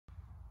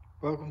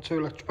Welcome to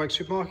Electric Bike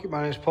Supermarket.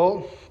 My name is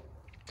Paul.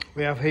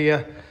 We have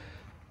here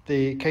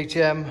the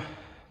KTM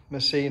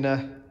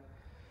Macina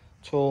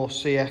Tour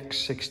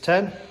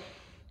CX610.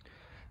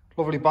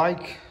 Lovely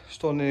bike,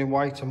 stunning in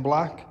white and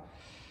black.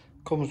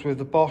 Comes with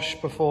the Bosch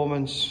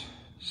Performance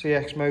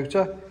CX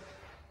motor,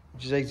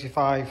 which is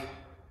 85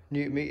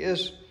 Newton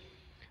meters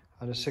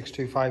and a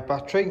 625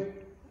 battery.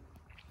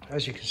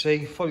 As you can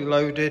see, fully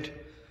loaded,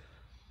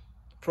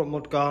 front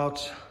mud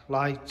guards,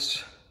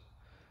 lights,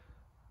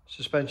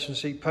 suspension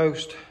seat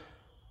post,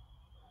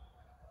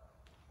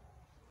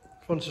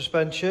 front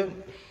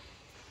suspension,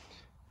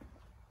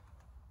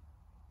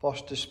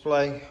 Bosch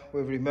display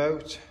with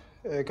remote,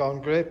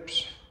 ergon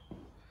grips,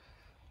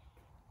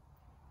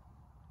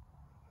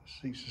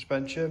 seat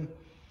suspension,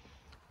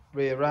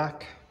 rear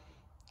rack,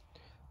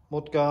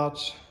 mud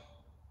guards,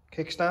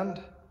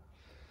 kickstand.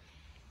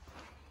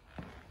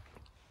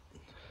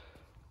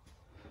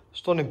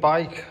 Stunning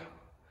bike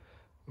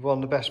with one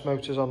of the best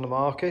motors on the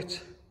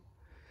market.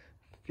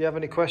 If you have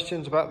any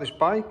questions about this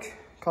bike,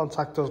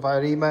 contact us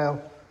via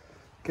email,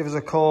 give us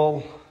a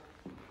call,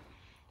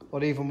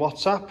 or even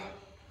WhatsApp.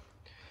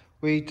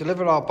 We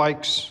deliver our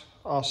bikes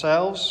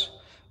ourselves,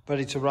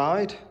 ready to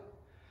ride.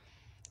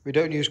 We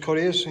don't use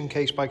couriers in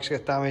case bikes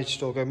get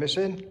damaged or go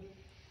missing.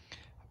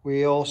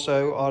 We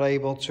also are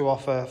able to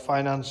offer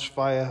finance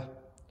via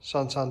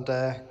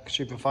Santander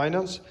Consumer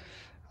Finance,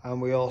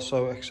 and we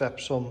also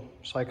accept some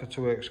cycle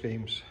to work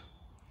schemes.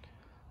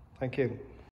 Thank you.